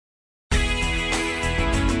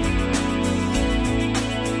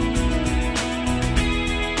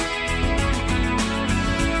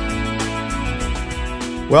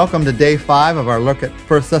Welcome to day 5 of our look at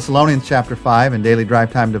 1 Thessalonians chapter 5 and daily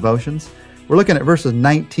drive time devotions. We're looking at verses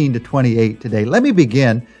 19 to 28 today. Let me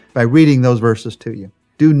begin by reading those verses to you.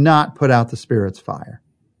 Do not put out the Spirit's fire.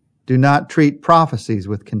 Do not treat prophecies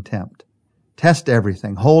with contempt. Test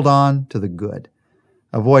everything. Hold on to the good.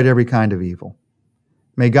 Avoid every kind of evil.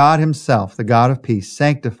 May God himself, the God of peace,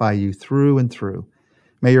 sanctify you through and through.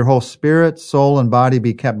 May your whole spirit, soul, and body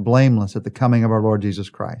be kept blameless at the coming of our Lord Jesus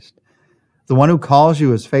Christ. The one who calls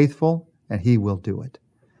you is faithful, and he will do it.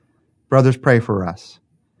 Brothers, pray for us.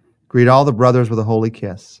 Greet all the brothers with a holy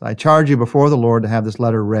kiss. I charge you before the Lord to have this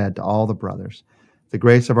letter read to all the brothers. The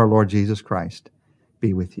grace of our Lord Jesus Christ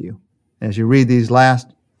be with you. As you read these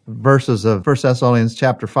last verses of 1 Thessalonians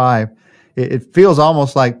chapter 5, it feels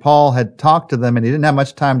almost like Paul had talked to them and he didn't have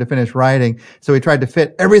much time to finish writing, so he tried to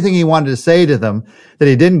fit everything he wanted to say to them that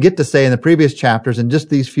he didn't get to say in the previous chapters in just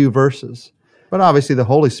these few verses. But obviously the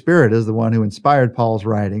Holy Spirit is the one who inspired Paul's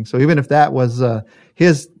writing. So even if that was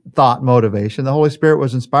his thought motivation, the Holy Spirit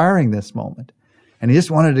was inspiring this moment. And he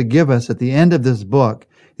just wanted to give us at the end of this book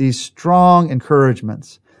these strong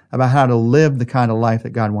encouragements about how to live the kind of life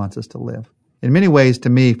that God wants us to live. In many ways, to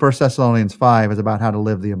me, 1 Thessalonians 5 is about how to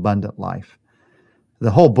live the abundant life.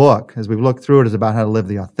 The whole book, as we've looked through it, is about how to live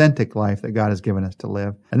the authentic life that God has given us to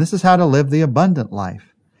live. And this is how to live the abundant life.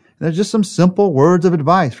 There's just some simple words of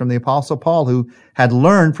advice from the Apostle Paul, who had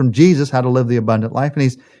learned from Jesus how to live the abundant life,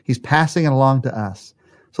 and he's passing it along to us.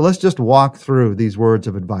 So let's just walk through these words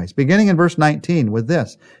of advice, beginning in verse 19 with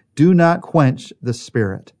this: do not quench the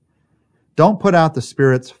Spirit. Don't put out the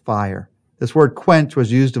Spirit's fire. This word quench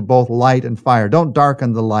was used of both light and fire. Don't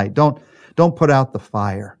darken the light. Don't put out the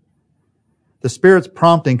fire. The Spirit's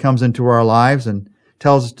prompting comes into our lives and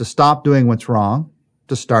tells us to stop doing what's wrong,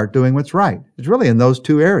 to start doing what's right. It's really in those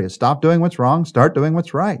two areas. Stop doing what's wrong, start doing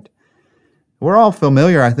what's right. We're all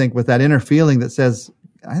familiar, I think, with that inner feeling that says,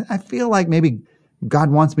 I feel like maybe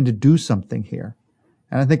God wants me to do something here.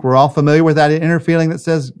 And I think we're all familiar with that inner feeling that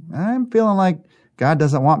says, I'm feeling like God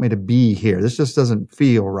doesn't want me to be here. This just doesn't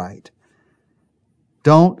feel right.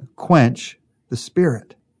 Don't quench the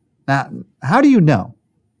Spirit. Now, how do you know?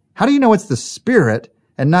 How do you know it's the Spirit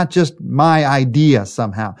and not just my idea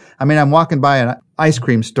somehow? I mean, I'm walking by an ice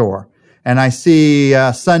cream store and I see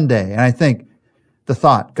a sundae and I think the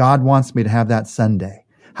thought, God wants me to have that sundae.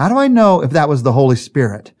 How do I know if that was the Holy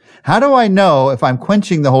Spirit? How do I know if I'm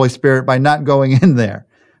quenching the Holy Spirit by not going in there?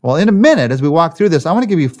 Well, in a minute, as we walk through this, I want to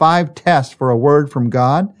give you 5 tests for a word from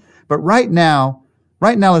God. But right now,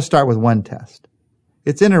 let's start with one test.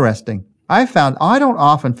 It's interesting. I found I don't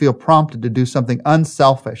often feel prompted to do something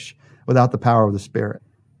unselfish without the power of the Spirit.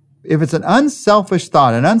 If it's an unselfish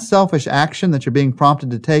thought, an unselfish action that you're being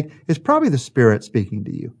prompted to take, it's probably the Spirit speaking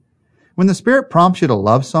to you. When the Spirit prompts you to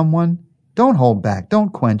love someone, don't hold back.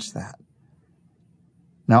 Don't quench that.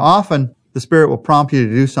 Now, often the Spirit will prompt you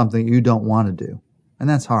to do something you don't want to do. And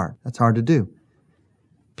that's hard. That's hard to do.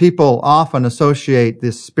 People often associate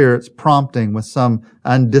this Spirit's prompting with some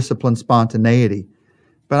undisciplined spontaneity.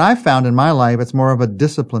 But I've found in my life it's more of a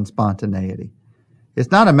disciplined spontaneity.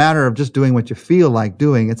 It's not a matter of just doing what you feel like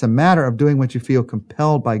doing. It's a matter of doing what you feel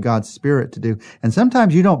compelled by God's Spirit to do. And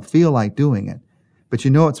sometimes you don't feel like doing it, but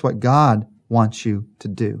you know it's what God wants you to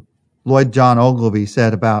do. Lloyd John Ogilvie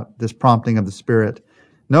said about this prompting of the Spirit,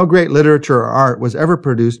 no great literature or art was ever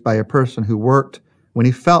produced by a person who worked when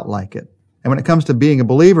he felt like it. And when it comes to being a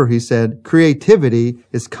believer, he said, creativity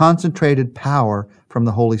is concentrated power from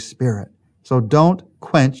the Holy Spirit. So don't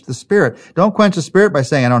quench the Spirit. Don't quench the Spirit by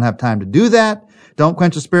saying, I don't have time to do that. Don't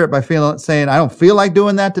quench the Spirit by saying, I don't feel like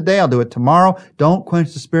doing that today. I'll do it tomorrow. Don't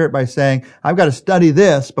quench the Spirit by saying, I've got to study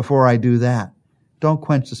this before I do that. Don't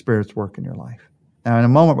quench the Spirit's work in your life. Now, in a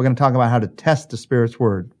moment, we're going to talk about how to test the Spirit's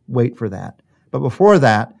word. Wait for that. But before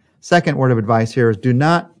that, second word of advice here is do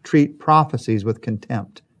not treat prophecies with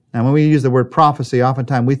contempt. Now, when we use the word prophecy,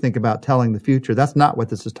 oftentimes we think about telling the future. That's not what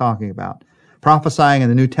this is talking about. Prophesying in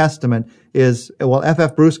the New Testament is, well,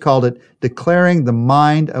 F.F. Bruce called it declaring the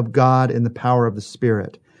mind of God in the power of the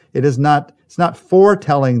Spirit. It's not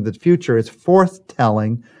foretelling the future, it's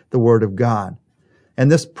forthtelling the Word of God.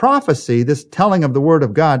 And this prophecy, this telling of the Word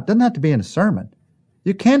of God, doesn't have to be in a sermon.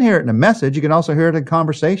 You can hear it in a message. You can also hear it in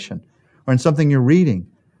conversation or in something you're reading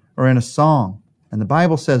or in a song. And the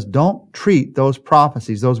Bible says don't treat those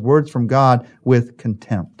prophecies, those words from God, with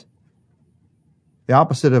contempt. The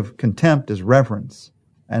opposite of contempt is reverence,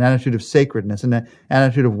 an attitude of sacredness, and an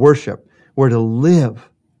attitude of worship. We're to live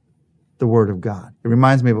the Word of God. It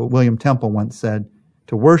reminds me of what William Temple once said,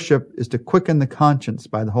 to worship is to quicken the conscience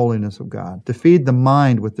by the holiness of God, to feed the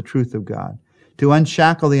mind with the truth of God, to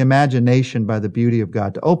unshackle the imagination by the beauty of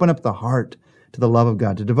God, to open up the heart to the love of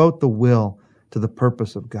God, to devote the will to the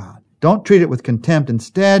purpose of God. Don't treat it with contempt.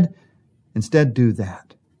 Instead do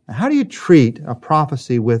that. Now, how do you treat a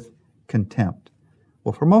prophecy with contempt?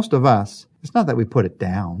 Well, for most of us, it's not that we put it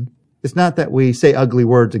down. It's not that we say ugly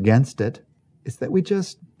words against it. It's that we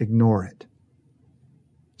just ignore it.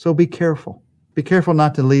 So be careful. Be careful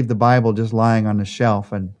not to leave the Bible just lying on the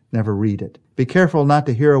shelf and never read it. Be careful not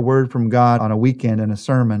to hear a word from God on a weekend in a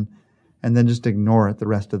sermon and then just ignore it the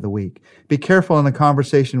rest of the week. Be careful in a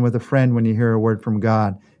conversation with a friend when you hear a word from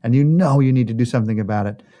God and you know you need to do something about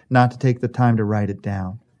it, not to take the time to write it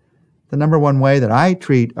down. The number one way that I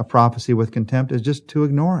treat a prophecy with contempt is just to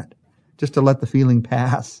ignore it, just to let the feeling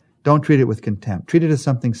pass. Don't treat it with contempt. Treat it as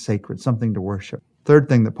something sacred, something to worship. Third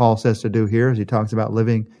thing that Paul says to do here as he talks about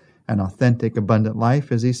living an authentic, abundant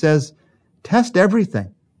life is he says, test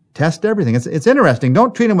everything. Test everything. It's interesting.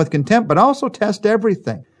 Don't treat them with contempt, but also test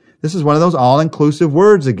everything. This is one of those all-inclusive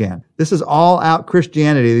words again. This is all-out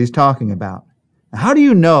Christianity that he's talking about. How do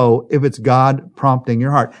you know if it's God prompting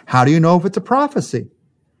your heart? How do you know if it's a prophecy?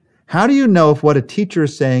 How do you know if what a teacher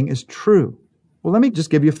is saying is true? Well, let me just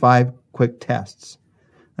give you 5 quick tests.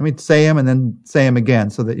 Let me say them and then say them again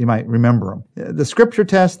so that you might remember them. The scripture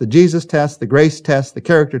test, the Jesus test, the grace test, the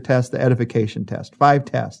character test, the edification test. 5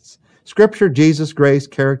 tests. Scripture, Jesus, grace,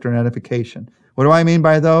 character, and edification. What do I mean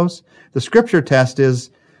by those? The scripture test is,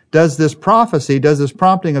 does this prophecy, does this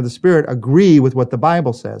prompting of the Spirit agree with what the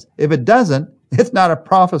Bible says? If it doesn't, it's not a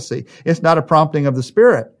prophecy. It's not a prompting of the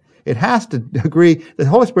Spirit. It has to agree. The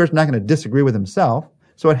Holy Spirit's not going to disagree with himself,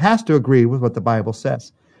 so it has to agree with what the Bible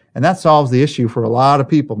says. And that solves the issue for a lot of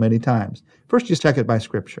people many times. First, you check it by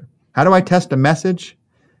Scripture. How do I test a message?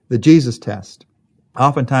 The Jesus test.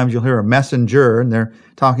 Oftentimes you'll hear a messenger and they're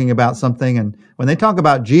talking about something, and when they talk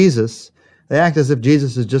about Jesus, they act as if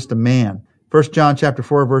Jesus is just a man. 1 John chapter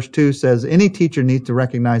 4 verse 2 says, any teacher needs to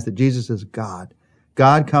recognize that Jesus is God.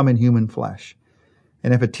 God come in human flesh.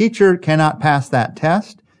 And if a teacher cannot pass that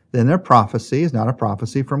test, then their prophecy is not a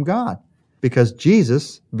prophecy from God. Because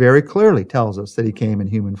Jesus very clearly tells us that he came in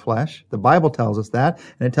human flesh. The Bible tells us that,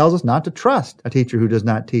 and it tells us not to trust a teacher who does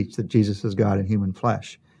not teach that Jesus is God in human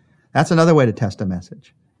flesh. That's another way to test a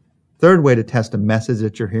message. Third way to test a message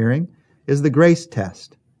that you're hearing is the grace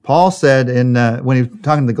test. Paul said when he was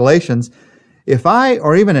talking to the Galatians, if I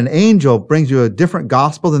or even an angel brings you a different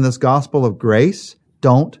gospel than this gospel of grace,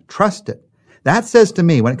 don't trust it. That says to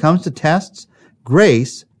me, when it comes to tests,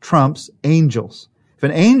 grace trumps angels. If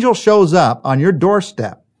an angel shows up on your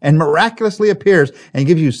doorstep and miraculously appears and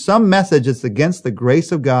gives you some message that's against the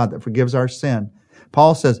grace of God that forgives our sin,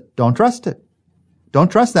 Paul says, don't trust it.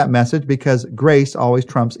 Don't trust that message because grace always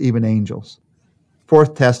trumps even angels.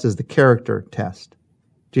 Fourth test is the character test.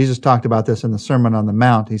 Jesus talked about this in the Sermon on the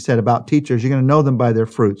Mount. He said about teachers, you're going to know them by their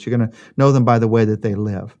fruits. You're going to know them by the way that they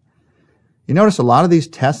live. You notice a lot of these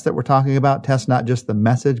tests that we're talking about test not just the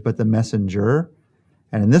message, but the messenger.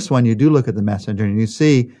 And in this one, you do look at the messenger and you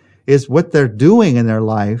see, is what they're doing in their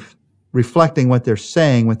life reflecting what they're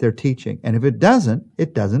saying, what they're teaching? And if it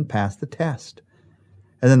doesn't pass the test.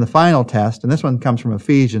 And then the final test, and this one comes from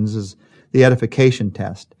Ephesians, is the edification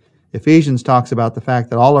test. Ephesians talks about the fact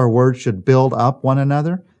that all our words should build up one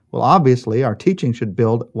another. Well, obviously, our teaching should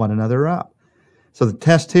build one another up. So the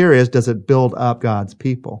test here is, does it build up God's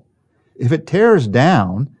people? If it tears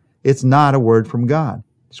down, it's not a word from God.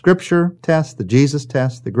 Scripture test, the Jesus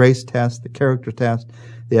test, the grace test, the character test,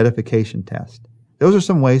 the edification test. Those are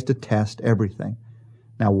some ways to test everything.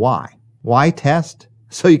 Now, why? Why test?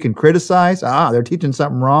 So you can criticize? They're teaching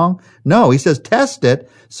something wrong? No, he says test it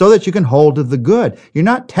so that you can hold to the good. You're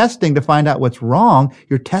not testing to find out what's wrong.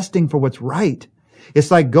 You're testing for what's right.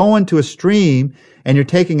 It's like going to a stream and you're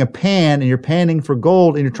taking a pan and you're panning for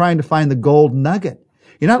gold and you're trying to find the gold nugget.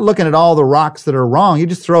 You're not looking at all the rocks that are wrong. You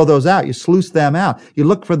just throw those out. You sluice them out. You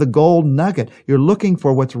look for the gold nugget. You're looking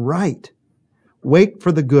for what's right. Wait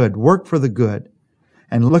for the good. Work for the good.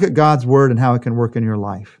 And look at God's word and how it can work in your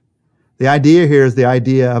life. The idea here is the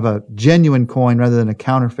idea of a genuine coin rather than a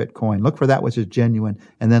counterfeit coin. Look for that which is genuine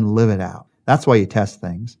and then live it out. That's why you test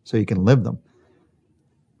things, so you can live them.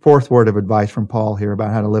 Fourth word of advice from Paul here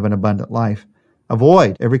about how to live an abundant life.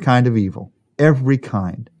 Avoid every kind of evil. Every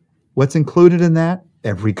kind. What's included in that?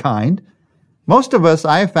 Every kind. Most of us,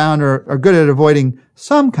 I have found, are good at avoiding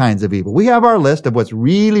some kinds of evil. We have our list of what's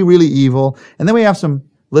really, really evil, and then we have some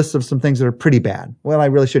lists of some things that are pretty bad. Well, I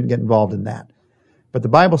really shouldn't get involved in that. But the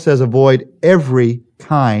Bible says avoid every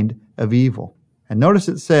kind of evil. And notice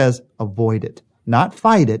it says avoid it. Not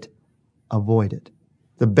fight it, avoid it.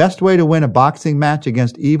 The best way to win a boxing match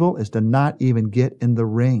against evil is to not even get in the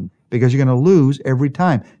ring, because you're going to lose every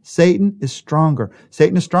time. Satan is stronger.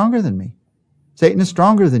 Satan is stronger than me. Satan is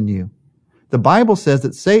stronger than you. The Bible says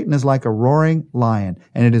that Satan is like a roaring lion,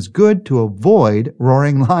 and it is good to avoid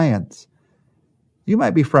roaring lions. You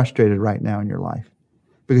might be frustrated right now in your life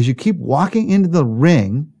because you keep walking into the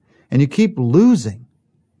ring and you keep losing.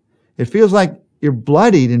 It feels like you're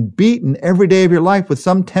bloodied and beaten every day of your life with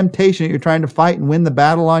some temptation that you're trying to fight and win the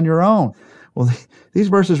battle on your own. Well, these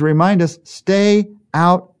verses remind us, stay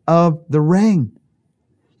out of the ring.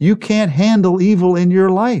 You can't handle evil in your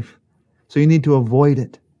life, so you need to avoid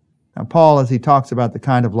it. Now, Paul, as he talks about the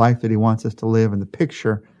kind of life that he wants us to live and the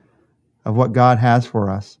picture of what God has for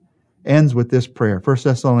us, ends with this prayer, 1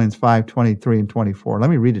 Thessalonians 5:23 and 24. Let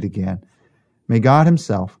me read it again. May God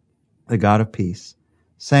himself, the God of peace,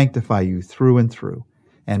 sanctify you through and through,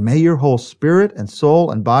 and may your whole spirit and soul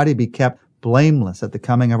and body be kept blameless at the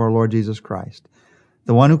coming of our Lord Jesus Christ.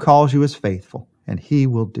 The one who calls you is faithful, and he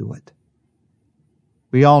will do it.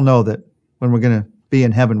 We all know that when we're going to be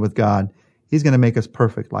in heaven with God, he's going to make us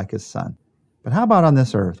perfect like his Son. But how about on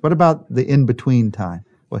this earth? What about the in-between time?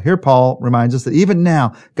 Well, here Paul reminds us that even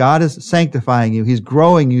now, God is sanctifying you. He's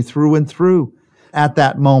growing you through and through. At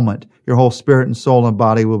that moment, your whole spirit and soul and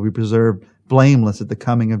body will be preserved blameless at the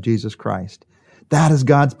coming of Jesus Christ. That is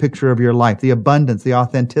God's picture of your life, the abundance, the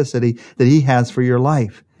authenticity that he has for your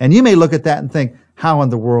life. And you may look at that and think, how in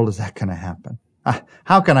the world is that going to happen?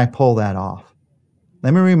 How can I pull that off?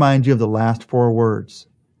 Let me remind you of the last 4 words.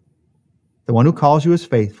 The one who calls you is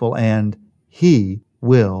faithful, and he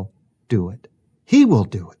will do it. He will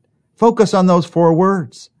do it. Focus on those 4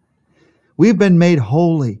 words. We've been made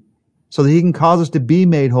holy so that he can cause us to be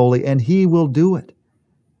made holy, and he will do it.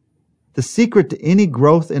 The secret to any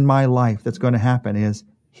growth in my life that's going to happen is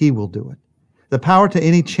he will do it. The power to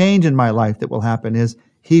any change in my life that will happen is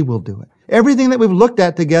he will do it. Everything that we've looked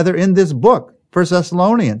at together in this book, 1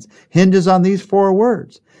 Thessalonians, hinges on these 4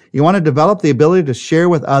 words. You want to develop the ability to share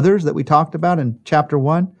with others that we talked about in chapter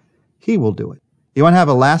 1? He will do it. You want to have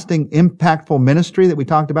a lasting, impactful ministry that we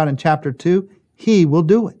talked about in chapter 2? He will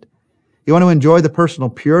do it. You want to enjoy the personal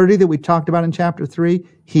purity that we talked about in chapter 3?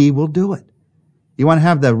 He will do it. You want to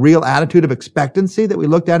have the real attitude of expectancy that we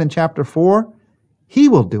looked at in chapter 4? He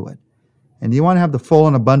will do it. And do you want to have the full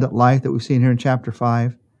and abundant life that we've seen here in chapter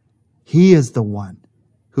 5? He is the one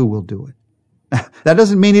who will do it. That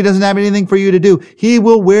doesn't mean he doesn't have anything for you to do. He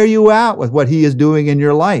will wear you out with what he is doing in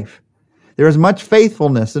your life. There is much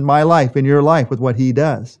faithfulness in my life, in your life, with what he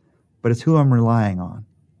does. But it's who I'm relying on.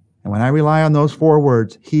 And when I rely on those 4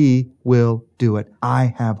 words, he will do it.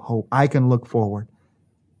 I have hope. I can look forward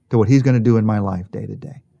to what he's going to do in my life day to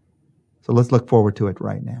day. So let's look forward to it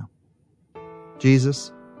right now.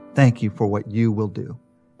 Jesus, thank you for what you will do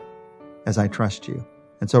as I trust you.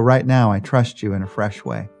 And so right now, I trust you in a fresh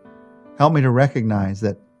way. Help me to recognize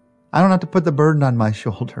that I don't have to put the burden on my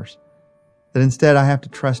shoulders, that instead I have to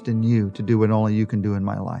trust in you to do what only you can do in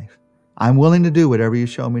my life. I'm willing to do whatever you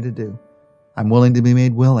show me to do. I'm willing to be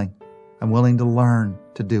made willing. I'm willing to learn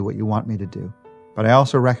to do what you want me to do. But I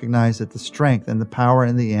also recognize that the strength and the power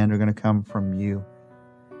in the end are going to come from you.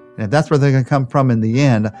 And if that's where they're going to come from in the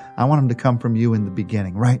end, I want them to come from you in the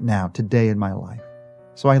beginning, right now, today in my life.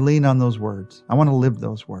 So I lean on those words. I want to live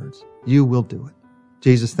those words. You will do it.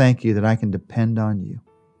 Jesus, thank you that I can depend on you.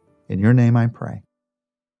 In your name I pray.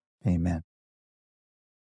 Amen.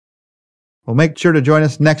 Well, make sure to join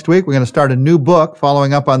us next week. We're going to start a new book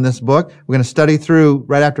following up on this book. We're going to study through,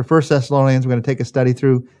 right after 1 Thessalonians, we're going to take a study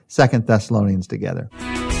through 2 Thessalonians together.